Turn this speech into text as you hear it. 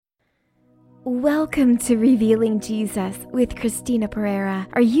Welcome to Revealing Jesus with Christina Pereira.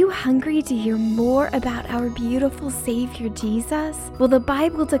 Are you hungry to hear more about our beautiful Savior Jesus? Well, the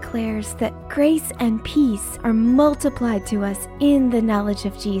Bible declares that grace and peace are multiplied to us in the knowledge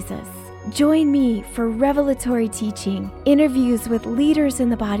of Jesus. Join me for revelatory teaching, interviews with leaders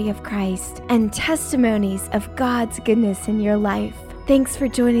in the body of Christ, and testimonies of God's goodness in your life. Thanks for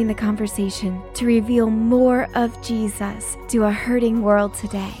joining the conversation to reveal more of Jesus to a hurting world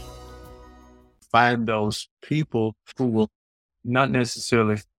today. Find those people who will not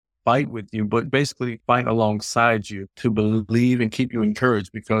necessarily fight with you, but basically fight alongside you to believe and keep you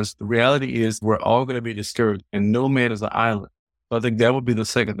encouraged, because the reality is we're all going to be discouraged and no man is an island. So I think that would be the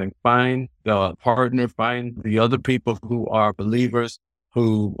second thing. Find the partner, find the other people who are believers,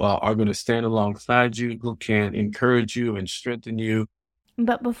 who are going to stand alongside you, who can encourage you and strengthen you.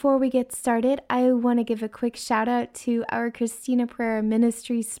 But before we get started, I want to give a quick shout out to our Christina Pereira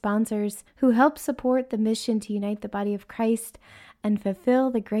Ministries sponsors who help support the mission to unite the body of Christ and fulfill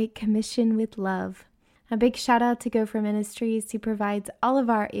the Great Commission with love. A big shout out to Go For Ministries, who provides all of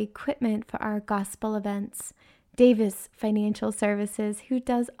our equipment for our gospel events. Davis Financial Services, who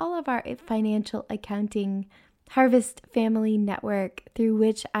does all of our financial accounting. Harvest Family Network, through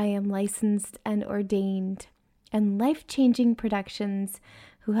which I am licensed and ordained. And Life-Changing Productions,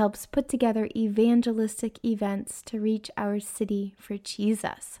 who helps put together evangelistic events to reach our city for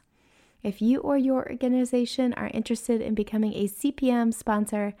Jesus. If you or your organization are interested in becoming a CPM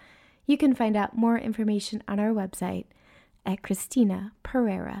sponsor, you can find out more information on our website at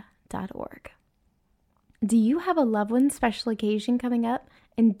christinapereira.org. Do you have a loved one's special occasion coming up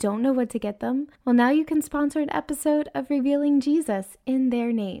and don't know what to get them? Well, now you can sponsor an episode of Revealing Jesus in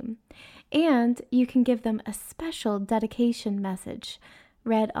their name. And you can give them a special dedication message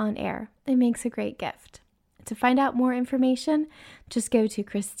read on air. It makes a great gift. To find out more information, just go to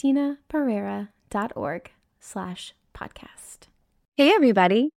christinapereira.org/podcast. Hey,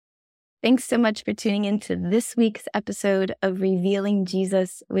 everybody. Thanks so much for tuning into this week's episode of Revealing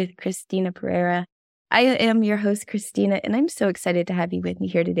Jesus with Christina Pereira. I am your host, Christina, and I'm so excited to have you with me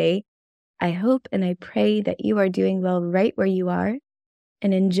here today. I hope and I pray that you are doing well right where you are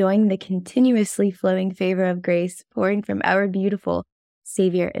and enjoying the continuously flowing favor of grace pouring from our beautiful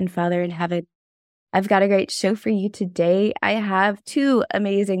Savior and Father in heaven. I've got a great show for you today. I have two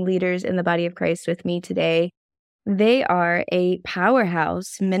amazing leaders in the body of Christ with me today. They are a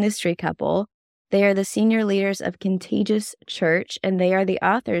powerhouse ministry couple. They are the senior leaders of Contagious Church, and they are the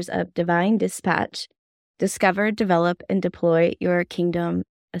authors of Divine Dispatch, Discover, Develop, and Deploy Your Kingdom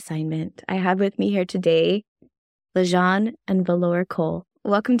Assignment. I have with me here today LaJun and Valora Cole.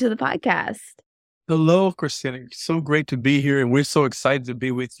 Welcome to the podcast. Hello, Christina. So great to be here, and we're so excited to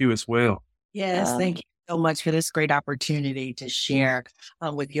be with you as well. Yes, thank you so much for this great opportunity to share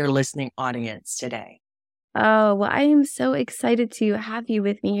with your listening audience today. Oh, well, I am so excited to have you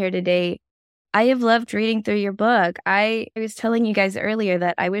with me here today. I have loved reading through your book. I was telling you guys earlier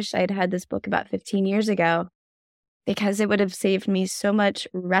that I wish I had had this book about 15 years ago, because it would have saved me so much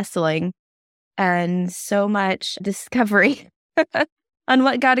wrestling and so much discovery on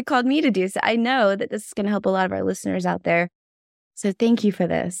what God had called me to do. So I know that this is going to help a lot of our listeners out there. So thank you for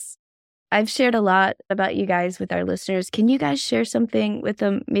this. I've shared a lot about you guys with our listeners. Can you guys share something with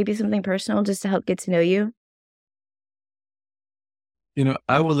them, maybe something personal, just to help get to know you? You know,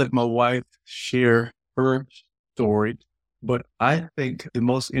 I will let my wife share her story, but I think the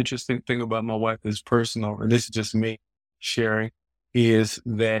most interesting thing about my wife is personal, and this is just me sharing, is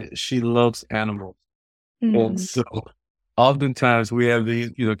that she loves animals. And so oftentimes we have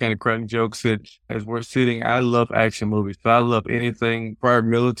these, kind of cracking jokes that as we're sitting, I love action movies. So I love anything prior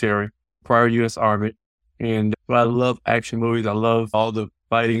military, prior U.S. Army. And so I love action movies. I love all the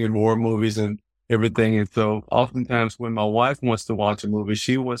fighting and war movies and everything. And so oftentimes when my wife wants to watch a movie,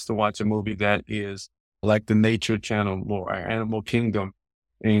 she wants to watch a movie that is like the Nature Channel or Animal Kingdom.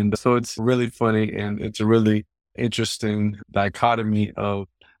 And so it's really funny, and it's a really interesting dichotomy of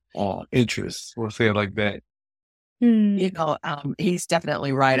interests. We'll say it like that. He's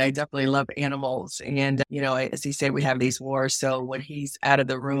definitely right. I definitely love animals. And, as he said, we have these wars. So when he's out of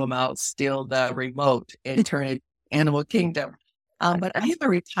the room, I'll steal the remote and turn it Animal Kingdom. But I am a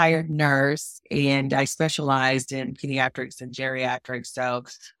retired nurse, and I specialized in pediatrics and geriatrics. So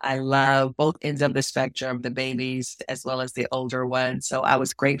I love both ends of the spectrum, the babies as well as the older ones. So I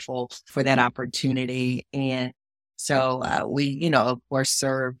was grateful for that opportunity. And so we, of course,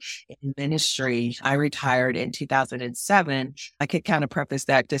 serve in ministry. I retired in 2007. I could kind of preface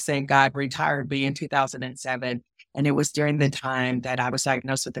that to saying God retired me in 2007. And it was during the time that I was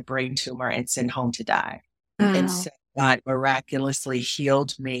diagnosed with a brain tumor and sent home to die. And so God miraculously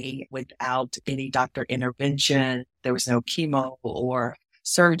healed me without any doctor intervention. There was no chemo or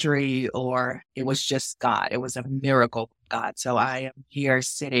surgery, or it was just God. It was a miracle, of God. So I am here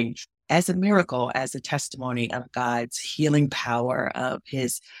sitting as a miracle, as a testimony of God's healing power, of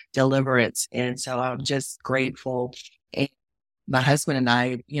his deliverance. And so I'm just grateful. And my husband and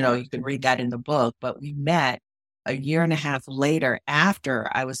I, you can read that in the book, but we met a year and a half later after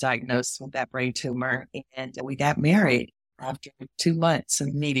I was diagnosed with that brain tumor, and we got married after 2 months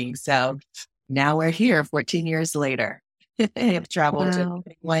of meeting. So now we're here 14 years later. Have traveled to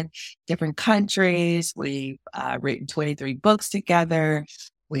 21 different countries. We've written 23 books together.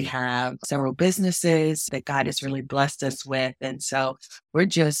 We have several businesses that God has really blessed us with. And so we're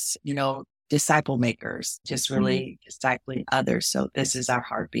just, disciple makers, just really discipling others. So this is our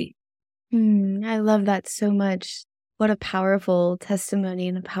heartbeat. I love that so much. What a powerful testimony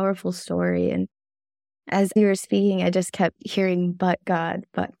and a powerful story. And as you were speaking, I just kept hearing, but God,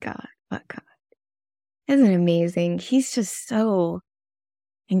 but God, but God. Isn't it amazing? He's just so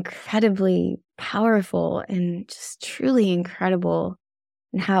incredibly powerful and just truly incredible.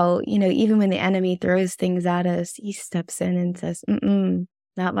 And how, even when the enemy throws things at us, he steps in and says,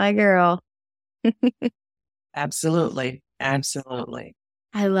 not my girl. Absolutely. Absolutely.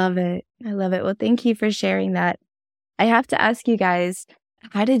 I love it. I love it. Well, thank you for sharing that. I have to ask you guys,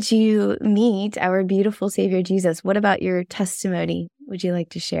 how did you meet our beautiful Savior Jesus? What about your testimony would you like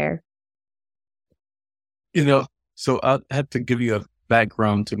to share? So I have to give you a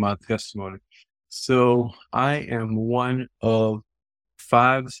background to my testimony. So I am one of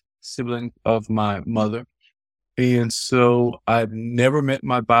 5 siblings of my mother. And so I've never met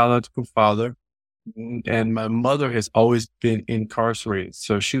my biological father. And my mother has always been incarcerated.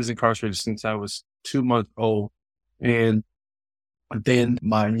 So she was incarcerated since I was 2 months old. And then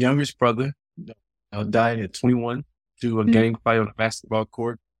my youngest brother died at 21 due to a gang fight on a basketball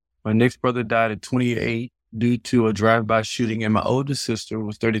court. My next brother died at 28 due to a drive-by shooting. And my oldest sister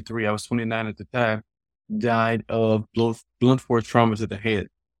was 33. I was 29 at the time, died of blunt force trauma to the head.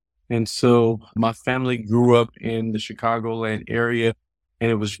 And so my family grew up in the Chicagoland area. And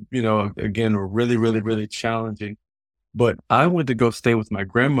it was, again, really, really, really challenging. But I went to go stay with my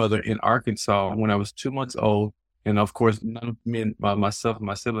grandmother in Arkansas when I was 2 months old. And of course, none of me and myself and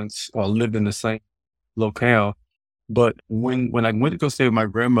my siblings lived in the same locale. But when I went to go stay with my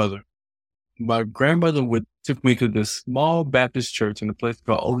grandmother took me to this small Baptist church in a place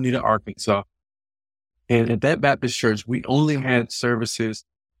called Oneida, Arkansas. And at that Baptist church, we only had services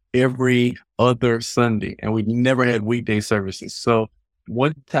every other Sunday, and we never had weekday services. So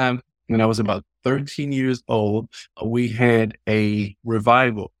one time when I was about 13 years old, we had a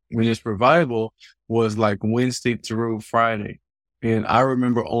revival. And this revival was like Wednesday through Friday. And I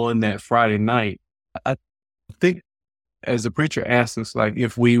remember on that Friday night, I think as the preacher asked us, like,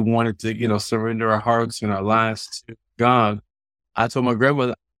 if we wanted to, surrender our hearts and our lives to God, I told my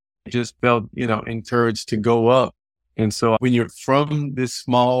grandmother, I just felt, encouraged to go up. And so when you're from this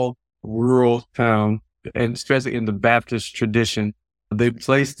small rural town, and especially in the Baptist tradition, they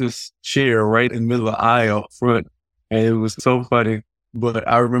placed this chair right in the middle of the aisle front. And it was so funny. But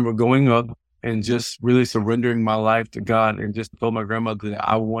I remember going up and just really surrendering my life to God, and just told my grandmother that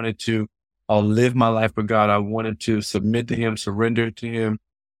I wanted to live my life for God. I wanted to submit to him, surrender to him.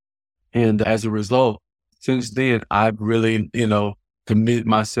 And as a result, since then, I've really, committed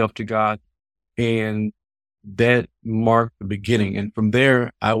myself to God. And that marked the beginning. And from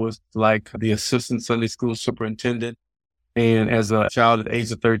there, I was like the assistant Sunday school superintendent. And as a child at the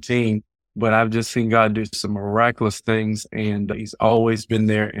age of 13, but I've just seen God do some miraculous things. And he's always been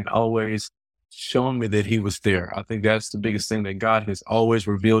there and always shown me that he was there. I think that's the biggest thing, that God has always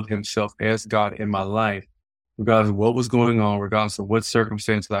revealed himself as God in my life, regardless of what was going on, regardless of what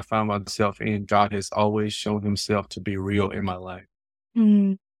circumstances I found myself in. God has always shown himself to be real in my life.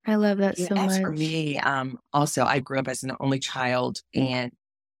 I love that so As much. for me, also, I grew up as an only child, and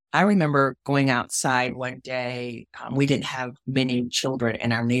I remember going outside one day. We didn't have many children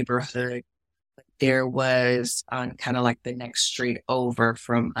in our neighborhood. But there was kind of like the next street over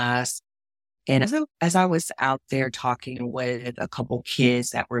from us. And as I was out there talking with a couple kids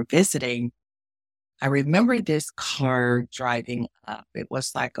that were visiting, I remember this car driving up. It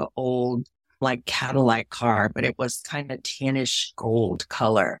was like an old, like Cadillac car, but it was kind of tannish gold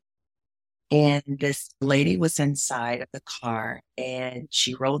color. And this lady was inside of the car, and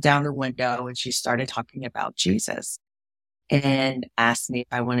she rolled down the window and she started talking about Jesus and asked me if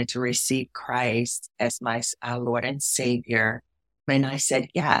I wanted to receive Christ as my Lord and Savior. And I said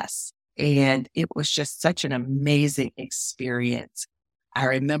yes. And it was just such an amazing experience. I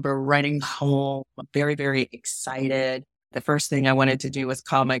remember running home, very, very excited. The first thing I wanted to do was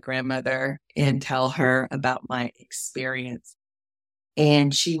call my grandmother and tell her about my experience.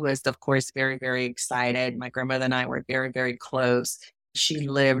 And she was, of course, very, very excited. My grandmother and I were very, very close. She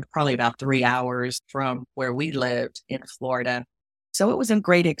lived probably about 3 hours from where we lived in Florida. So it was a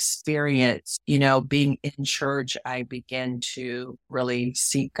great experience. Being in church, I began to really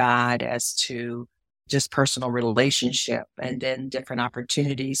seek God as to just personal relationship. And then different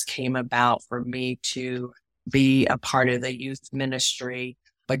opportunities came about for me to be a part of the youth ministry.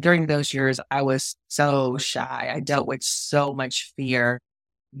 But during those years, I was so shy. I dealt with so much fear.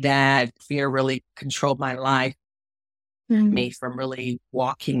 That fear really controlled my life, me from really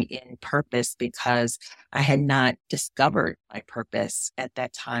walking in purpose, because I had not discovered my purpose at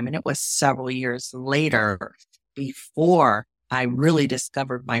that time. And it was several years later before I really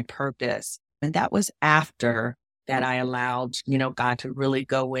discovered my purpose. And that was after that I allowed, God to really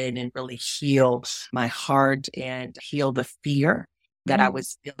go in and really heal my heart and heal the fear that I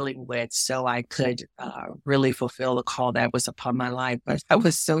was dealing with, so I could really fulfill the call that was upon my life. But I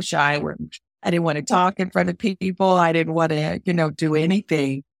was so shy where I didn't want to talk in front of people. I didn't want to, do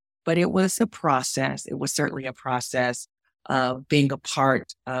anything. But it was a process. It was certainly a process of being a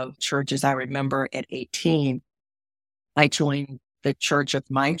part of churches. I remember at 18, I joined the church of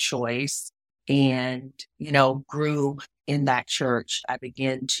my choice and, grew in that church. I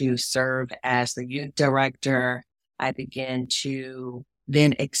began to serve as the youth director. I began to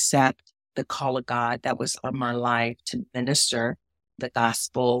then accept the call of God that was on my life to minister the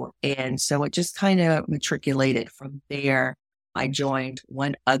gospel. And so it just kind of matriculated from there. I joined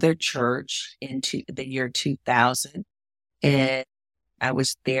one other church into the year 2000, and I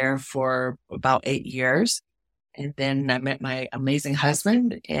was there for about 8 years. And then I met my amazing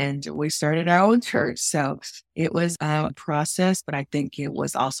husband and we started our own church. So it was a process, but I think it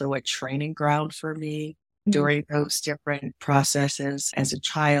was also a training ground for me during those different processes as a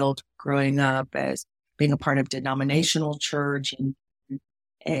child, growing up, as being a part of denominational church and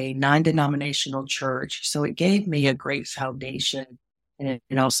a non-denominational church. So it gave me a great foundation, and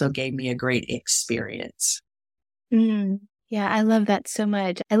it also gave me a great experience. Yeah, I love that so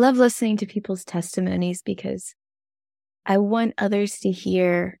much. I love listening to people's testimonies because I want others to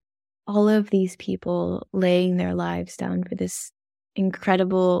hear all of these people laying their lives down for this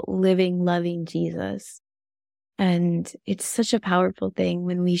incredible, living, loving Jesus. And it's such a powerful thing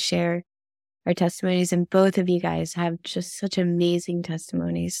when we share our testimonies, and both of you guys have just such amazing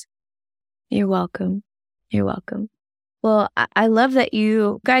testimonies. You're welcome. You're welcome. Well, I love that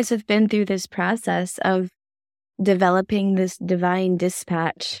you guys have been through this process of developing this divine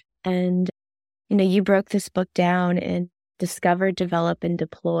dispatch. And, you broke this book down in discover, develop, and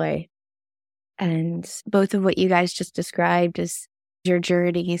deploy. And both of what you guys just described is your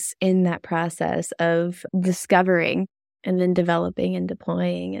journeys in that process of discovering and then developing and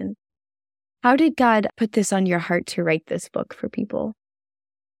deploying. And how did God put this on your heart to write this book for people?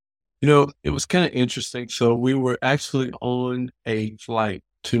 It was kind of interesting. So we were actually on a flight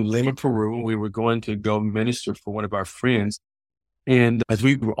to Lima, Peru. We were going to go minister for one of our friends. And as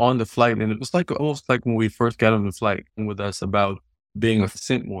we were on the flight, and it was almost like when we first got on the flight with us about being a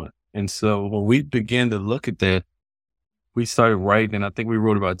sent one. And so when we began to look at that, we started writing, and I think we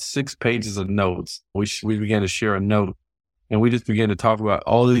wrote about 6 pages of notes. We began to share a note, and we just began to talk about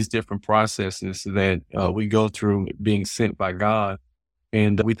all these different processes that we go through being sent by God.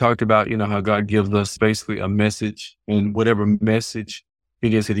 And we talked about, how God gives us basically a message, and whatever message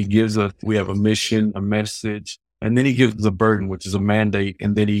it is that he gives us, we have a mission, a message, and then he gives us a burden, which is a mandate.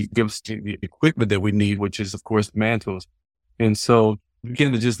 And then he gives the equipment that we need, which is, of course, mantles. And so we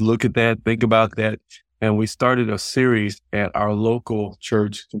began to just look at that, think about that. And we started a series at our local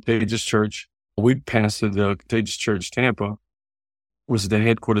church, Contagious Church. We pastored the Contagious Church Tampa, which is the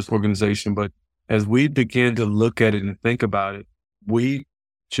headquarters organization. But as we began to look at it and think about it, we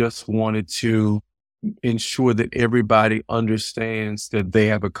just wanted to ensure that everybody understands that they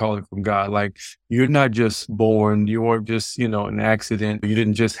have a calling from God. Like, you're not just born, you weren't just, an accident. You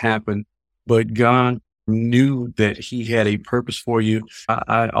didn't just happen, but God knew that he had a purpose for you.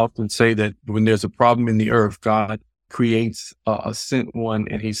 I often say that when there's a problem in the earth, God creates a sent one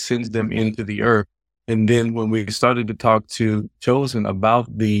and he sends them into the earth. And then when we started to talk to Chosen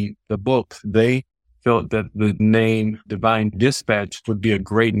about the book, they felt that the name Divine Dispatch would be a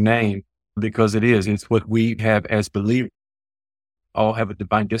great name, because it's what we have as believers. All have a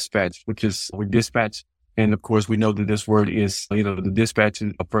divine dispatch, which is we dispatch. And of course, we know that this word is, the dispatch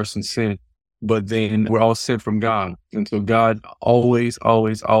is a person sent, but then we're all sent from God. And so God always,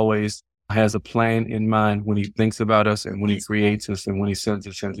 always, always has a plan in mind when he thinks about us and when he creates us and when he sends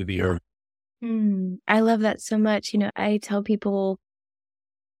us into the earth. I love that so much. I tell people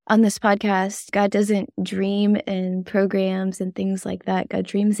on this podcast, God doesn't dream in programs and things like that. God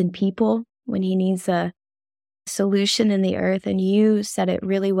dreams in people when he needs a solution in the earth. And you said it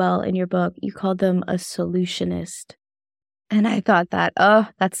really well in your book. You called them a solutionist. And I thought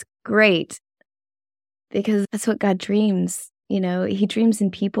that's great, because that's what God dreams. He dreams in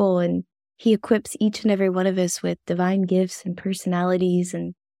people, and he equips each and every one of us with divine gifts and personalities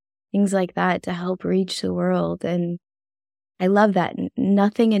and things like that to help reach the world. And I love that.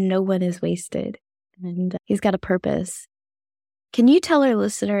 Nothing and no one is wasted. And he's got a purpose. Can you tell our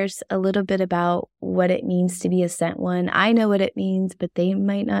listeners a little bit about what it means to be a sent one? I know what it means, but they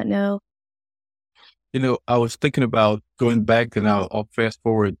might not know. I was thinking about going back, and I'll fast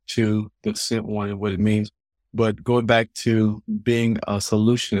forward to the sent one and what it means. But going back to being a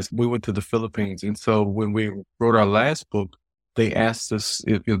solutionist, we went to the Philippines. And so when we wrote our last book, they asked us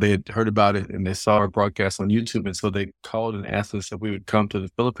if they had heard about it and they saw our broadcast on YouTube. And so they called and asked us if we would come to the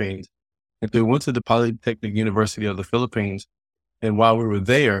Philippines. And we went to the Polytechnic University of the Philippines. And while we were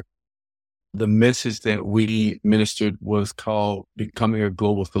there, the message that we ministered was called Becoming a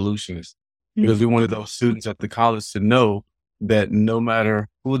Global Solutionist. Because we wanted those students at the college to know that no matter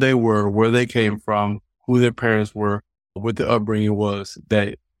who they were, where they came from, who their parents were, what the upbringing was,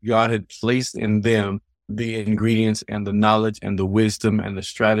 that God had placed in them the ingredients and the knowledge and the wisdom and the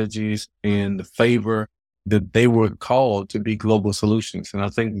strategies and the favor that they were called to be global solutions. And I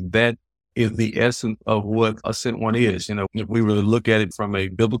think that is the essence of what a sent one is. If we really look at it from a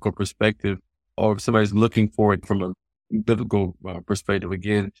biblical perspective, or if somebody's looking for it from a biblical perspective,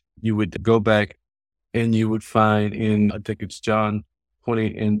 again, you would go back and you would find in, I think it's John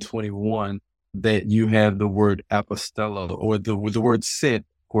 20 and 21, that you have the word apostello, or the word sent,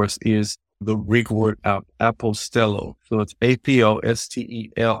 of course, is the Greek word apostello. So it's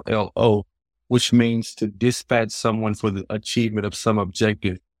apostello, which means to dispatch someone for the achievement of some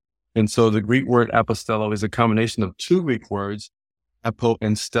objective. And so the Greek word apostello is a combination of two Greek words, apo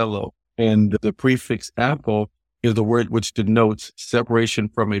and stello. And the prefix apo is the word which denotes separation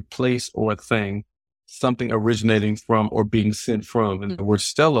from a place or a thing, something originating from or being sent from. And the word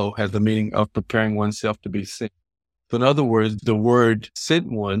stello has the meaning of preparing oneself to be sent. So in other words, the word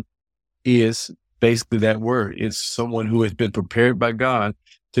sent one is basically that word. It's someone who has been prepared by God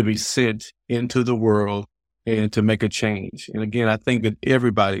to be sent into the world and to make a change. And again, I think that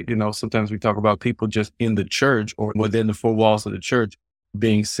everybody, sometimes we talk about people just in the church or within the four walls of the church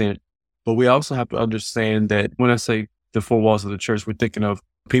being sent. But we also have to understand that when I say the four walls of the church, we're thinking of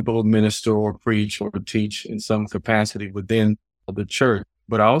people who minister or preach or teach in some capacity within the church.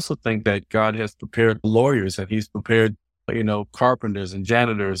 But I also think that God has prepared lawyers, and he's prepared, carpenters and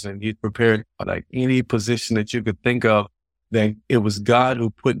janitors, and he's prepared like any position that you could think of, that it was God who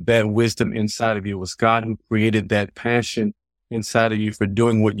put that wisdom inside of you. It was God who created that passion inside of you for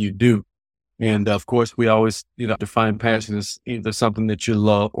doing what you do. And of course, we always, define passion as either something that you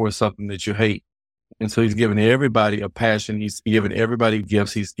love or something that you hate. And so he's given everybody a passion. He's given everybody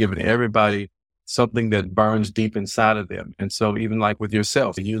gifts. He's given everybody something that burns deep inside of them. And so even like with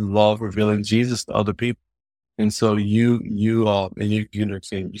yourself, you love revealing Jesus to other people. And so you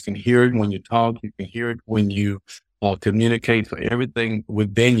can hear it when you talk. You can hear it when you communicate. So everything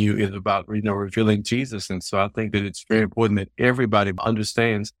within you is about, revealing Jesus. And so I think that it's very important that everybody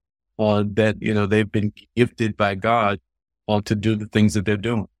understands that, they've been gifted by God to do the things that they're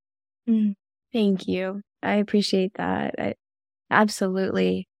doing. Thank you. I appreciate that.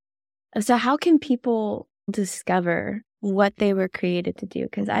 Absolutely. So how can people discover what they were created to do?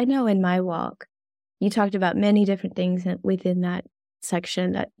 Because I know in my walk, you talked about many different things within that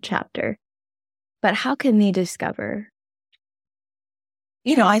section, that chapter. But how can they discover?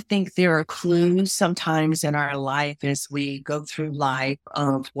 I think there are clues sometimes in our life as we go through life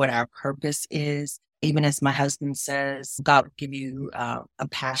of what our purpose is. Even as my husband says, God will give you a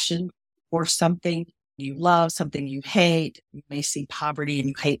passion for something you love, something you hate. You may see poverty and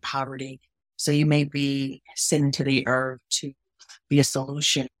you hate poverty. So you may be sent into the earth to be a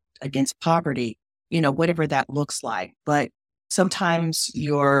solution against poverty, whatever that looks like. But sometimes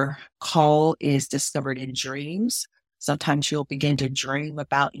your call is discovered in dreams. Sometimes you'll begin to dream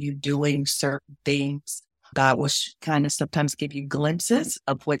about you doing certain things. God will kind of sometimes give you glimpses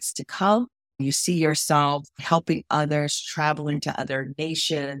of what's to come. You see yourself helping others, traveling to other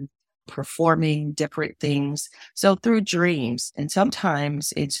nations, performing different things. So through dreams, and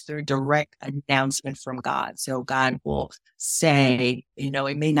sometimes it's through direct announcement from God. So God will say,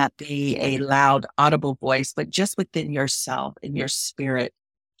 it may not be a loud, audible voice, but just within yourself, in your spirit,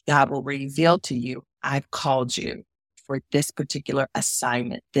 God will reveal to you, I've called you for this particular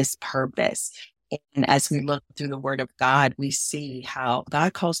assignment, this purpose. And as we look through the Word of God, we see how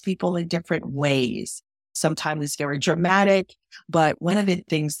God calls people in different ways. Sometimes it's very dramatic, but one of the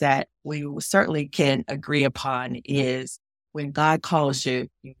things that we certainly can agree upon is when God calls you,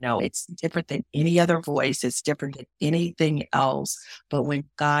 it's different than any other voice. It's different than anything else. But when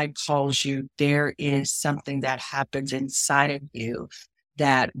God calls you, there is something that happens inside of you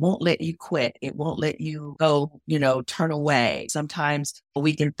that won't let you quit. It won't let you go, turn away. Sometimes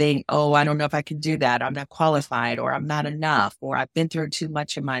we can think, oh, I don't know if I can do that. I'm not qualified, or I'm not enough, or I've been through too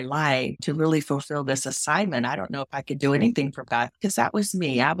much in my life to really fulfill this assignment. I don't know if I could do anything for God, because that was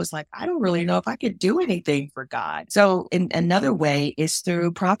me. I was like, I don't really know if I could do anything for God. So in another way is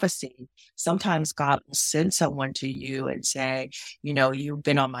through prophecy. Sometimes God will send someone to you and say, you've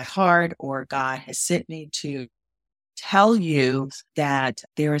been on my heart, or God has sent me to tell you that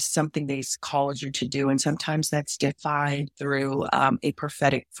there is something that He's called you to do. And sometimes that's defined through a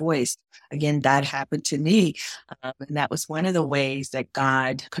prophetic voice. Again, that happened to me. And that was one of the ways that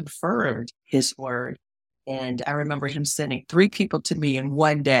God confirmed His word. And I remember Him sending 3 people to me in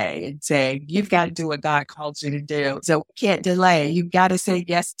one day and saying, you've got to do what God called you to do. So we can't delay. You've got to say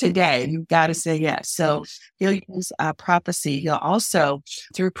yes today. You've got to say yes. So He'll use prophecy. He'll also,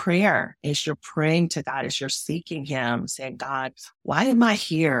 through prayer, as you're praying to God, as you're seeking Him, saying, God, why am I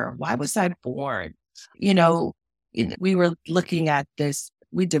here? Why was I born? We were looking at this.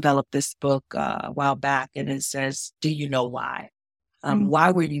 We developed this book a while back, and it says, do you know why? Why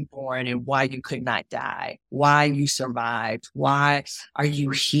were you born, and why you could not die? Why you survived? Why are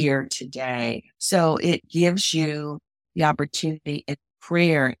you here today? So it gives you the opportunity in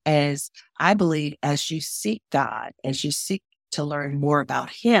prayer, as I believe, as you seek God, as you seek to learn more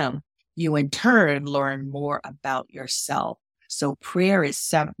about Him, you in turn learn more about yourself. So prayer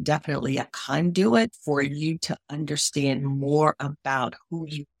is definitely a conduit for you to understand more about who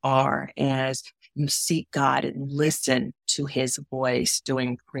you are as you seek God and listen to His voice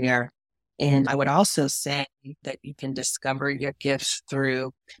during prayer. And I would also say that you can discover your gifts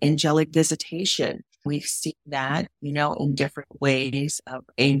through angelic visitation. We see that, in different ways of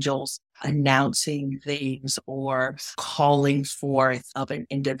angels announcing things or calling forth of an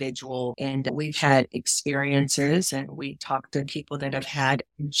individual. And we've had experiences, and we talked to people that have had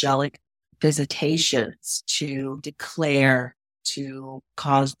angelic visitations to declare, to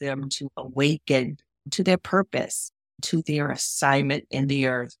cause them to awaken to their purpose, to their assignment in the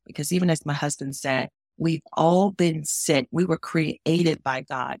earth. Because even as my husband said, we've all been sent. We were created by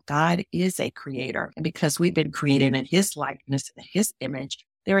God. God is a creator. And because we've been created in His likeness and His image,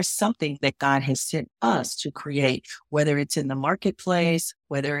 there is something that God has sent us to create, whether it's in the marketplace,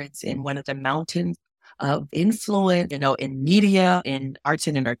 whether it's in one of the mountains of influence, in media, in arts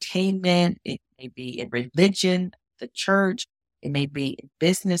and entertainment. It may be in religion, the church. It may be in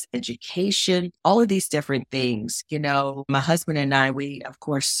business, education, all of these different things. My husband and I, we, of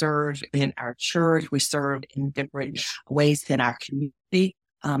course, serve in our church. We serve in different ways in our community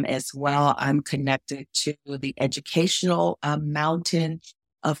as well. I'm connected to the educational mountain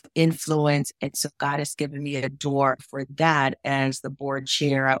of influence. And so God has given me a door for that. As the board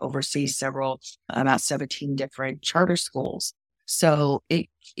chair, I oversee about 17 different charter schools. So I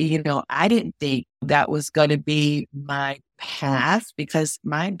didn't think that was going to be my path, because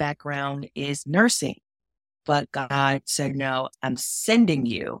my background is nursing. But God said, no, I'm sending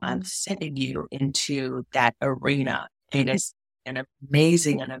you into that arena. It is an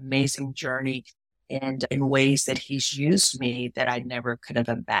amazing journey, and in ways that He's used me that I never could have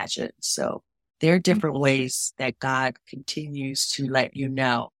imagined. So there are different ways that God continues to let you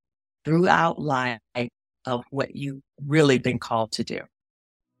know throughout life of what you've really been called to do.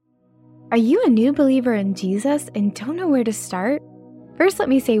 Are you a new believer in Jesus and don't know where to start? First, let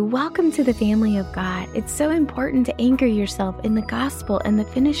me say welcome to the family of God. It's so important to anchor yourself in the gospel and the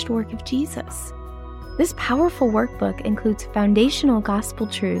finished work of Jesus. This powerful workbook includes foundational gospel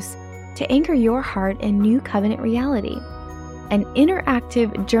truths to anchor your heart in new covenant reality, and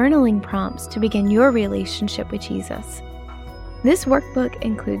interactive journaling prompts to begin your relationship with Jesus. This workbook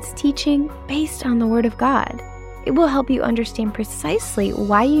includes teaching based on the Word of God. It will help you understand precisely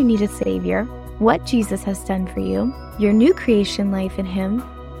why you need a Savior, what Jesus has done for you, your new creation life in Him,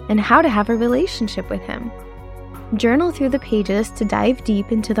 and how to have a relationship with Him. Journal through the pages to dive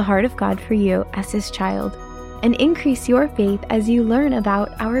deep into the heart of God for you as His child, and increase your faith as you learn about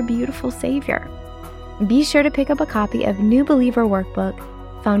our beautiful Savior. Be sure to pick up a copy of New Believer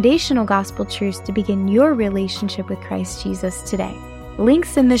Workbook, Foundational Gospel Truths to begin your relationship with Christ Jesus today.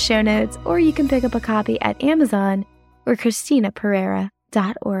 Links in the show notes, or you can pick up a copy at Amazon or ChristinaPerera.com.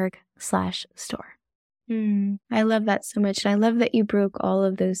 www.valora.org/store. I love that so much. And I love that you broke all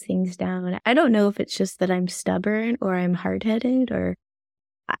of those things down. I don't know if it's just that I'm stubborn or I'm hard-headed or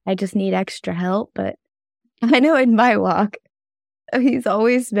I just need extra help, but I know in my walk, he's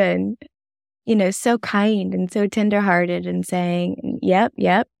always been, so kind and so tenderhearted and saying, yep,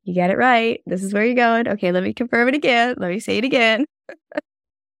 you got it right. This is where you're going. Okay, let me confirm it again. Let me say it again.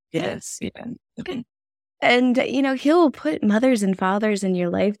 Yes. Yeah. And, he'll put mothers and fathers in your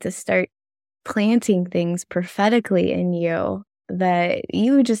life to start planting things prophetically in you that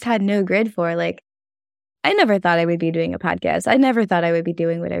you just had no grid for. Like, I never thought I would be doing a podcast. I never thought I would be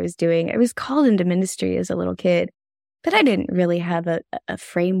doing what I was doing. I was called into ministry as a little kid, but I didn't really have a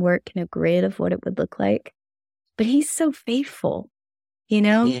framework and a grid of what it would look like. But he's so faithful,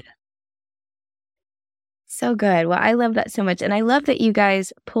 Yeah. So good. Well, I love that so much. And I love that you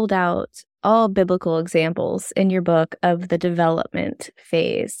guys pulled out all biblical examples in your book of the development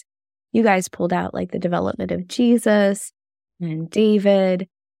phase. You guys pulled out like the development of Jesus and David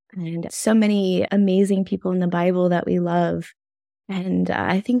and so many amazing people in the Bible that we love. And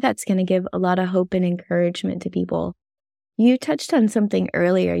I think that's going to give a lot of hope and encouragement to people. You touched on something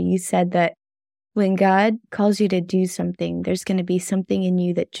earlier. You said that when God calls you to do something, there's going to be something in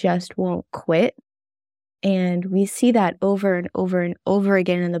you that just won't quit. And we see that over and over and over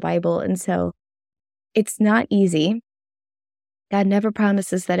again in the Bible. And so it's not easy. God never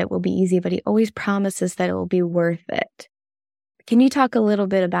promises that it will be easy, but he always promises that it will be worth it. Can you talk a little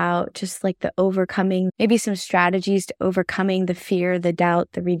bit about just like the overcoming, maybe some strategies to overcoming the fear, the doubt,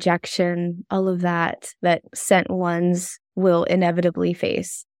 the rejection, all of that sent ones will inevitably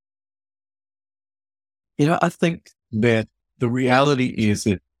face? I think that the reality is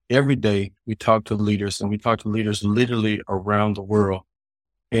that every day we talk to leaders, and we talk to leaders literally around the world.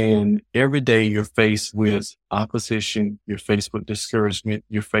 And every day you're faced with opposition, you're faced with discouragement,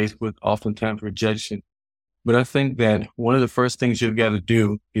 you're faced with oftentimes rejection. But I think that one of the first things you've got to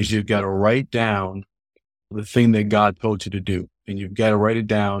do is you've got to write down the thing that God told you to do. And you've got to write it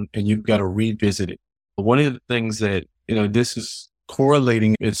down and you've got to revisit it. One of the things that, this is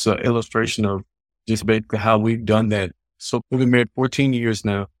correlating, it's an illustration of just basically how we've done that. So we've been married 14 years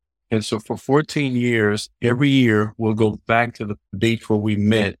now. And so for 14 years, every year, we'll go back to the date where we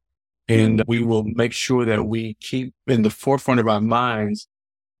met, and we will make sure that we keep in the forefront of our minds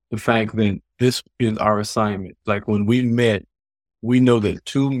the fact that this is our assignment. Like when we met, we know that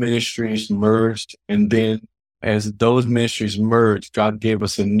two ministries merged, and then as those ministries merged, God gave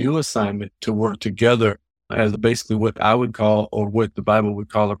us a new assignment to work together as basically what I would call, or what the Bible would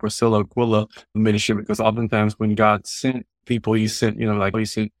call, a Priscilla Aquila ministry, because oftentimes when God sent people, he sent, he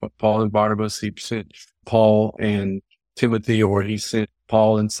sent Paul and Barnabas, he sent Paul and Timothy, or he sent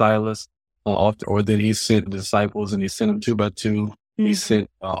Paul and Silas, or then he sent the disciples and he sent them 2 by 2. He sent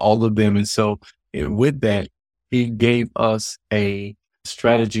all of them. And so with that, he gave us a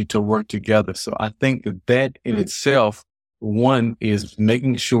strategy to work together. So I think that in itself, one is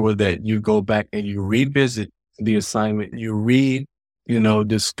making sure that you go back and you revisit the assignment, you read,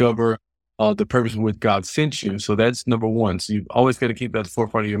 discover the purpose of what God sent you. So that's number one. So you've always got to keep that at the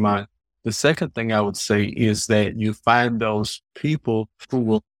forefront of your mind. The second thing I would say is that you find those people who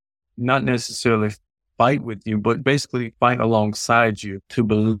will not necessarily fight with you, but basically fight alongside you to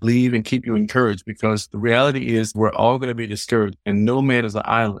believe and keep you encouraged, because the reality is we're all going to be discouraged and no man is an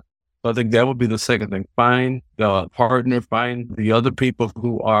island. So I think that would be the second thing. Find the partner, find the other people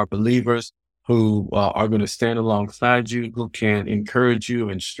who are believers, who are going to stand alongside you, who can encourage you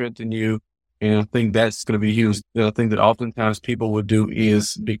and strengthen you. And I think that's going to be huge. The other thing that oftentimes people will do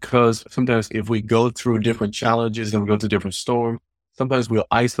is, because sometimes if we go through different challenges and we go through different storms, sometimes we'll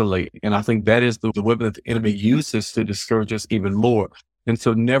isolate. And I think that is the weapon that the enemy uses to discourage us even more. And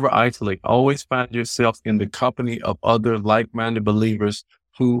so never isolate. Always find yourself in the company of other like-minded believers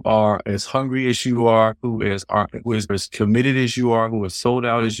who are as hungry as you are, who is as committed as you are, who is sold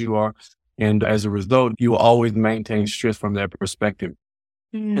out as you are. And as a result, you will always maintain strength from that perspective.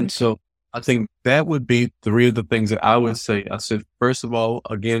 And so I think that would be 3 of the things that I would say. I said, first of all,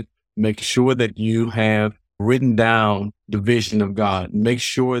 again, make sure that you have written down the vision of God. Make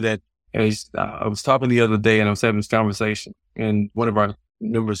sure that, as I was talking the other day and I was having this conversation, and one of our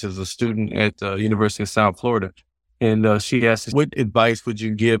members is a student at the University of South Florida. And she asked, what advice would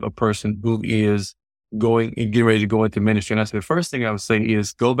you give a person who is going and getting ready to go into ministry? And I said, the first thing I would say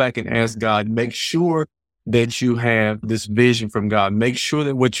is go back and ask God, make sure that you have this vision from God. Make sure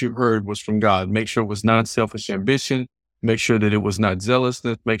that what you heard was from God. Make sure it was not selfish ambition. Make sure that it was not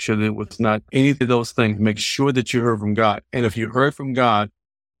zealousness. Make sure that it was not any of those things. Make sure that you heard from God. And if you heard from God,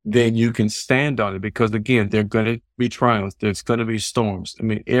 then you can stand on it, because again, there are going to be trials. There's going to be storms. I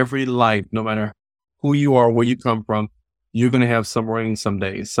mean, every life, no matter who you are, where you come from, you're going to have some rain some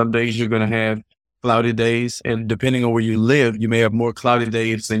days. Some days you're going to have cloudy days. And depending on where you live, you may have more cloudy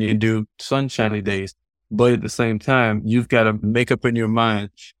days than you do sunshiny days. But at the same time, you've got to make up in your mind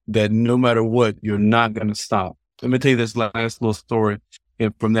that no matter what, you're not going to stop. Let me tell you this last little story.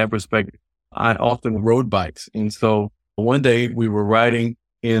 And from that perspective, I often rode bikes. And so one day we were riding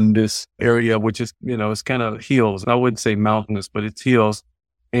in this area, which is, it's kind of hills. I wouldn't say mountainous, but it's hills.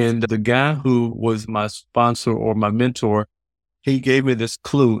 And the guy who was my sponsor or my mentor, he gave me this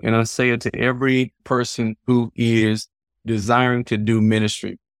clue. And I say it to every person who is desiring to do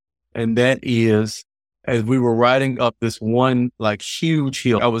ministry. And that is, as we were riding up this one like huge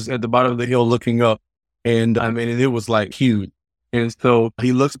hill, I was at the bottom of the hill looking up, and I mean, it was like huge. And so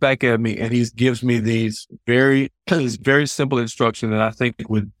he looks back at me and he gives me these very simple instructions that I think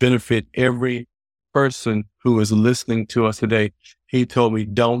would benefit every person who is listening to us today. He told me,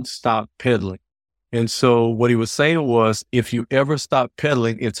 don't stop pedaling. And so what he was saying was, if you ever stop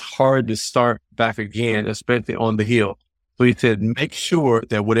pedaling, it's hard to start back again, especially on the hill. So he said, make sure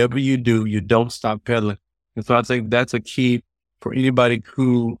that whatever you do, you don't stop pedaling. And so I think that's a key for anybody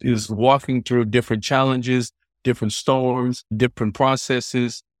who is walking through different challenges, different storms, different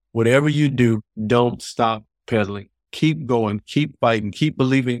processes. Whatever you do, don't stop pedaling. Keep going, keep fighting, keep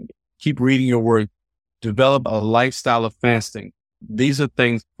believing, keep reading your word, develop a lifestyle of fasting. These are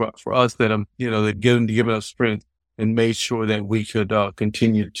things for us that, that given us strength and made sure that we could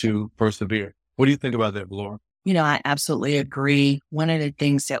continue to persevere. What do you think about that, Valora? I absolutely agree. One of the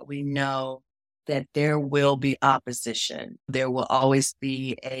things that we know, that there will be opposition. There will always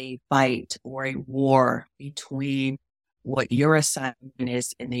be a fight or a war between what your assignment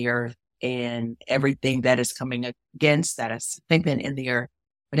is in the earth and everything that is coming against that assignment in the earth.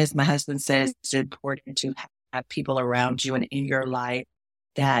 But as my husband says, it's important to have people around you and in your life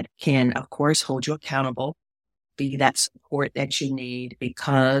that can, of course, hold you accountable, be that support that you need,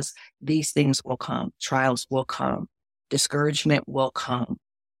 because these things will come, trials will come, discouragement will come.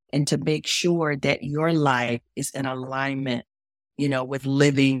 And to make sure that your life is in alignment, with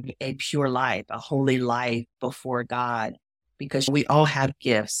living a pure life, a holy life before God, because we all have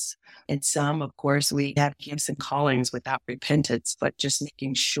gifts. And some, of course, we have gifts and callings without repentance, but just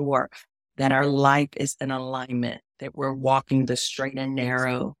making sure that our life is in alignment, that we're walking the straight and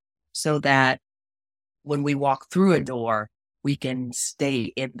narrow, so that when we walk through a door, we can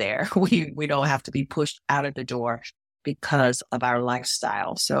stay in there. We don't have to be pushed out of the door because of our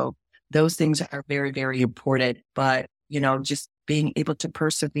lifestyle. So those things are very, very important. But, just being able to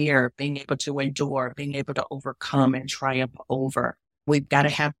persevere, being able to endure, being able to overcome and triumph over. We've got to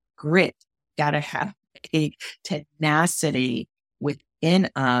have grit, got to have a tenacity within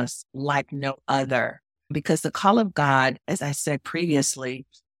us like no other. Because the call of God, as I said previously,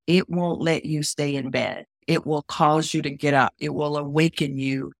 it won't let you stay in bed. It will cause you to get up. It will awaken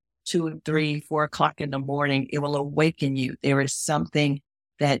you 2, 3, 4 o'clock in the morning. It will awaken you. There is something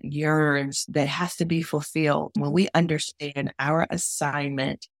that yearns, that has to be fulfilled. When we understand our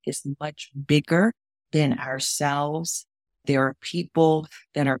assignment is much bigger than ourselves, there are people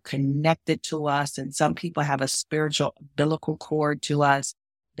that are connected to us, and some people have a spiritual umbilical cord to us,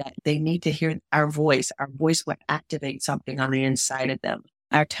 that they need to hear our voice. Our voice will activate something on the inside of them.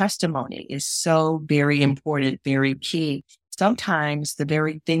 Our testimony is so very important, very key. Sometimes the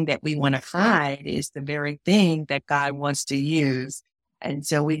very thing that we want to hide is the very thing that God wants to use. And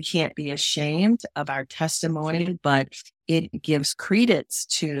so we can't be ashamed of our testimony, but it gives credence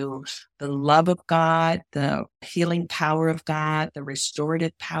to the love of God, the healing power of God, the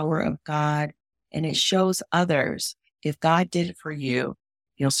restorative power of God. And it shows others, if God did it for you,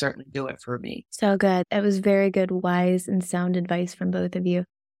 He'll certainly do it for me. So good. It was very good, wise and sound advice from both of you.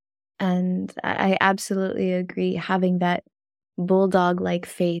 And I absolutely agree, having that bulldog-like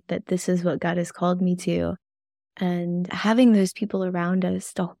faith that this is what God has called me to. And having those people around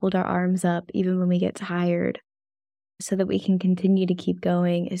us to hold our arms up even when we get tired, so that we can continue to keep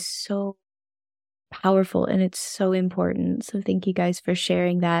going, is so powerful, and it's so important. So thank you guys for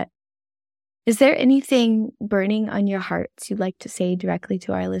sharing that. Is there anything burning on your hearts you'd like to say directly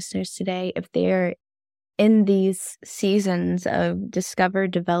to our listeners today, if they're in these seasons of discover,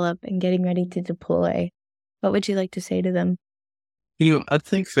 develop, and getting ready to deploy? What would you like to say to them? I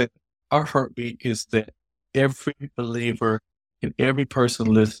think that our heartbeat is that every believer and every person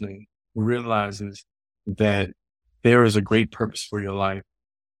listening realizes that there is a great purpose for your life.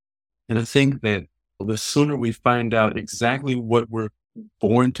 And I think that the sooner we find out exactly what we're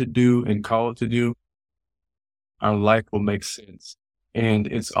born to do and called to do, our life will make sense. And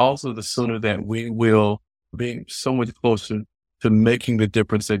it's also the sooner that we will be so much closer to making the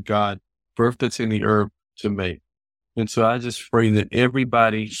difference that God birthed us in the earth to make. And so I just pray that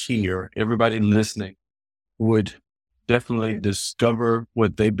everybody here, everybody listening would definitely discover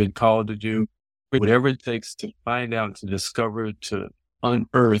what they've been called to do, whatever it takes to find out, to discover, to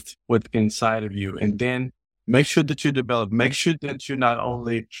unearth what's inside of you. And then make sure that you develop, make sure that you're not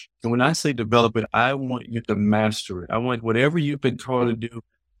only, and when I say develop it, I want you to master it. I want whatever you've been called to do,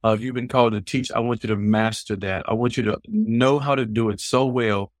 if you've been called to teach, I want you to master that. I want you to know how to do it so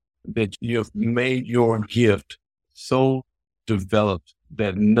well that you have made your gift so developed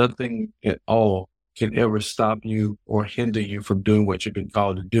that nothing at all can ever stop you or hinder you from doing what you've been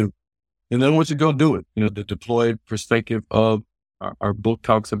called to do. And then once you go do it, the deployed perspective of our book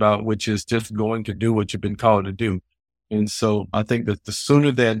talks about, which is just going to do what you've been called to do. And so I think that the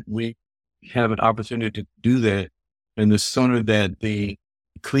sooner that we have an opportunity to do that, and the sooner that the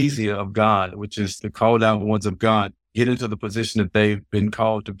ecclesia of God, which is the called out ones of God, get into the position that they've been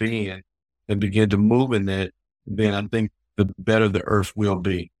called to be in and begin to move in that, then I think the better the earth will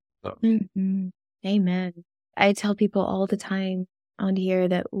be. So. Mm-hmm. Amen. I tell people all the time on here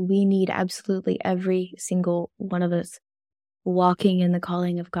that we need absolutely every single one of us walking in the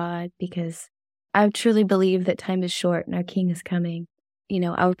calling of God, because I truly believe that time is short and our King is coming.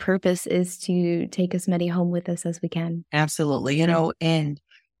 Our purpose is to take as many home with us as we can. Absolutely. And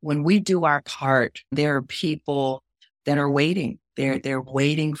when we do our part, there are people that are waiting. They're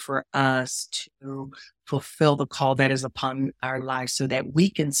waiting for us to fulfill the call that is upon our lives so that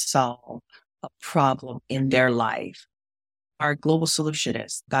we can solve a problem in their life. Our global solution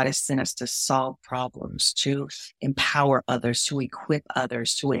is God has sent us to solve problems, to empower others, to equip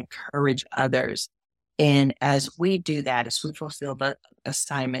others, to encourage others. And as we do that, as we fulfill the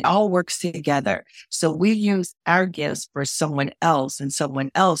assignment, it all works together. So we use our gifts for someone else, and someone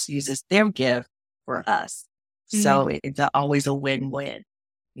else uses their gift for us. So it's always a win-win.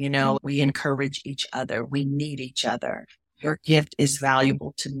 We encourage each other. We need each other. Your gift is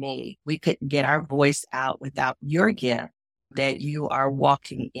valuable to me. We couldn't get our voice out without your gift that you are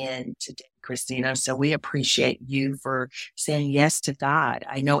walking in today, Christina. So we appreciate you for saying yes to God.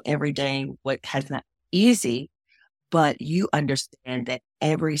 I know every day what has not easy, but you understand that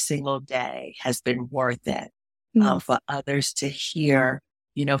every single day has been worth it for others to hear,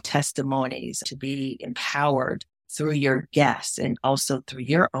 testimonies, to be empowered through your guests and also through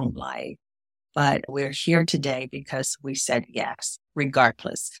your own life. But we're here today because we said yes,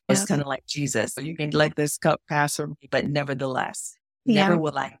 regardless. Yep. It's kind of like Jesus. You can let this cup pass from me, but nevertheless, never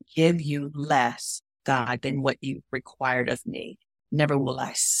will I give you less, God, than what you required of me. Never will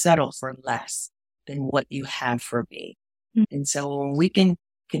I settle for less than what you have for me. And so when we can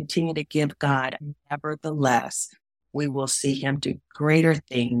continue to give God, nevertheless, we will see him do greater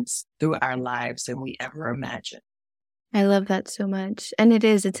things through our lives than we ever imagined. I love that so much. And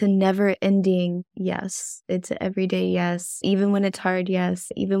it's a never ending yes. It's an everyday yes. Even when it's hard, yes.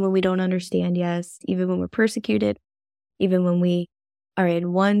 Even when we don't understand, yes. Even when we're persecuted, even when we are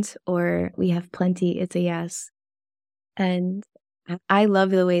in want or we have plenty, it's a yes. And I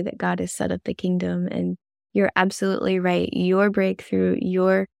love the way that God has set up the kingdom. And you're absolutely right. Your breakthrough,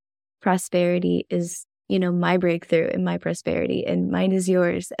 your prosperity is, my breakthrough and my prosperity, and mine is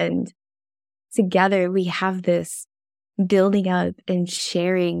yours. And together we have this building up and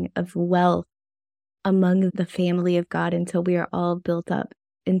sharing of wealth among the family of God until we are all built up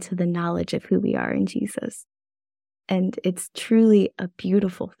into the knowledge of who we are in Jesus. And it's truly a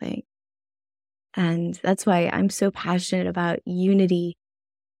beautiful thing. And that's why I'm so passionate about unity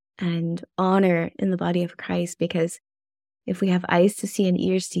and honor in the body of Christ, because if we have eyes to see and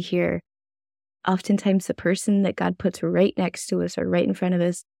ears to hear, oftentimes the person that God puts right next to us or right in front of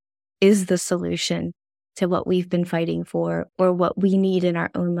us is the solution to what we've been fighting for or what we need in our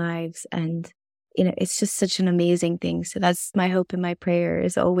own lives. And, it's just such an amazing thing. So that's my hope and my prayer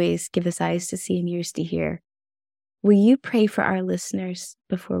is always give us eyes to see and ears to hear. Will you pray for our listeners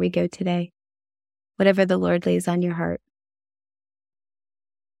before we go today? Whatever the Lord lays on your heart.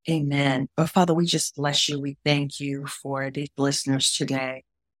 Amen. Oh, Father, we just bless you. We thank you for these listeners today.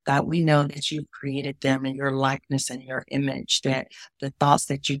 God, we know that you created them in your likeness and your image, that the thoughts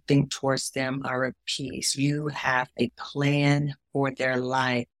that you think towards them are of peace. You have a plan for their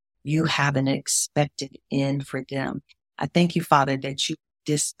life. You have an expected end for them. I thank you, Father, that you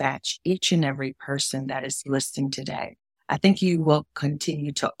dispatch each and every person that is listening today. I think you will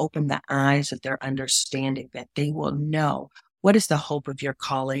continue to open the eyes of their understanding, that they will know what is the hope of your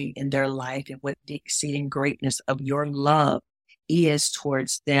calling in their life and what the exceeding greatness of your love is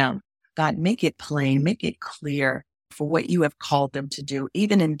towards them. God, make it plain, make it clear for what you have called them to do,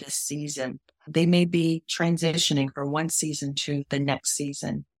 even in this season. They may be transitioning from one season to the next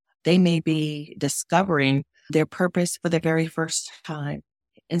season. They may be discovering their purpose for the very first time.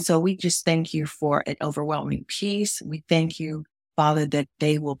 And so we just thank you for an overwhelming peace. We thank you, Father, that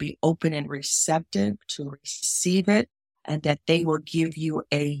they will be open and receptive to receive it, and that they will give you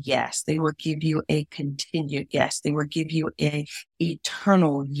a yes. They will give you a continued yes. They will give you an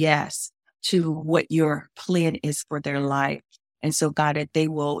eternal yes to what your plan is for their life. And so, God, that they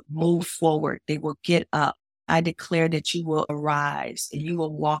will move forward. They will get up. I declare that you will arise and you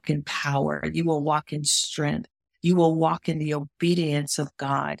will walk in power. You will walk in strength. You will walk in the obedience of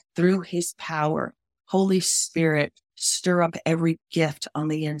God through his power. Holy Spirit, stir up every gift on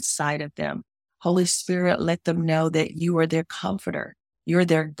the inside of them. Holy Spirit, let them know that you are their comforter. You're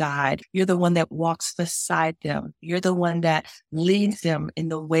their guide. You're the one that walks beside them. You're the one that leads them in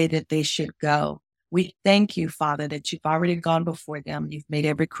the way that they should go. We thank you, Father, that you've already gone before them. You've made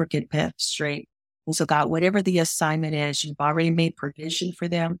every crooked path straight. And so, God, whatever the assignment is, you've already made provision for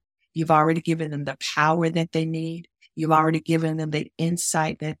them. You've already given them the power that they need. You've already given them the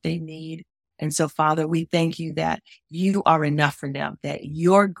insight that they need. And so, Father, we thank you that you are enough for them, that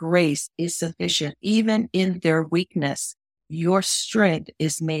your grace is sufficient, even in their weakness. Your strength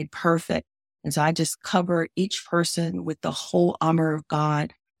is made perfect. And so I just cover each person with the whole armor of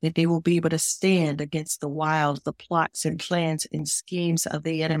God, that they will be able to stand against the wiles, the plots and plans and schemes of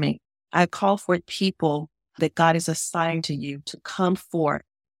the enemy. I call for people that God has assigned to you to come forth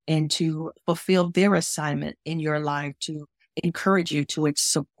and to fulfill their assignment in your life, to encourage you, to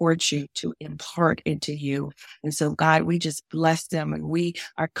support you, to impart into you. And so, God, we just bless them, and we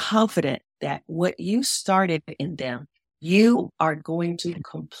are confident that what you started in them, you are going to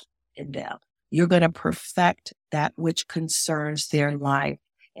complete in them. You're going to perfect that which concerns their life.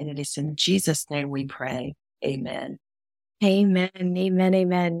 And it is in Jesus' name we pray. Amen. Amen. Amen.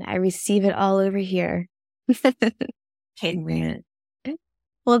 Amen. I receive it all over here. Amen.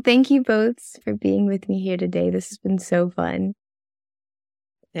 Well, thank you both for being with me here today. This has been so fun.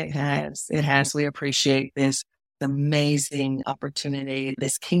 It has. It has. We appreciate this amazing opportunity,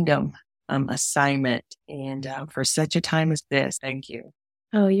 this kingdom assignment. And for such a time as this, thank you.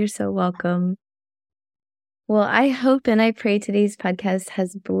 Oh, you're so welcome. Well, I hope and I pray today's podcast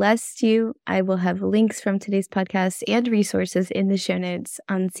has blessed you. I will have links from today's podcast and resources in the show notes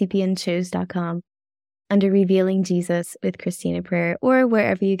on cpnshows.com under Revealing Jesus with Christina Prayer, or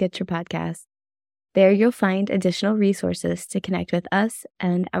wherever you get your podcasts. There you'll find additional resources to connect with us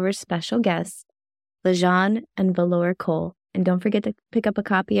and our special guests, LaJun and Valora Cole. And don't forget to pick up a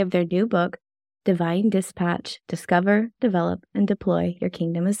copy of their new book, Divine Dispatch: Discover, Develop, and Deploy Your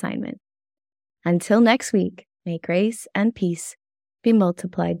Kingdom Assignment. Until next week, may grace and peace be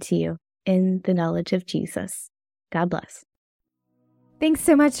multiplied to you in the knowledge of Jesus. God bless. Thanks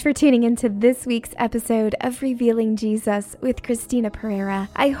so much for tuning into this week's episode of Revealing Jesus with Christina Pereira.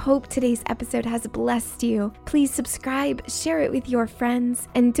 I hope today's episode has blessed you. Please subscribe, share it with your friends,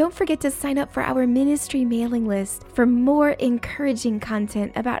 and don't forget to sign up for our ministry mailing list for more encouraging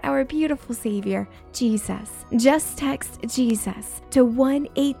content about our beautiful Savior, Jesus. Just text Jesus to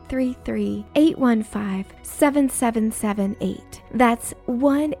 1-833-815-7778. That's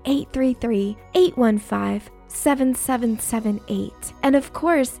 1-833-815-7778. And of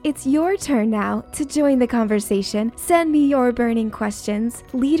course, it's your turn now to join the conversation. Send me your burning questions,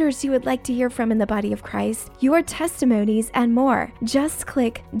 leaders you would like to hear from in the body of Christ, your testimonies, and more. Just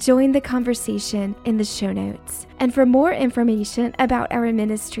click Join the Conversation in the show notes. And for more information about our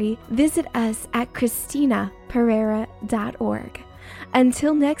ministry, visit us at ChristinaPereira.org.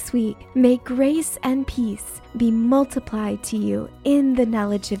 Until next week, may grace and peace be multiplied to you in the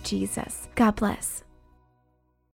knowledge of Jesus. God bless.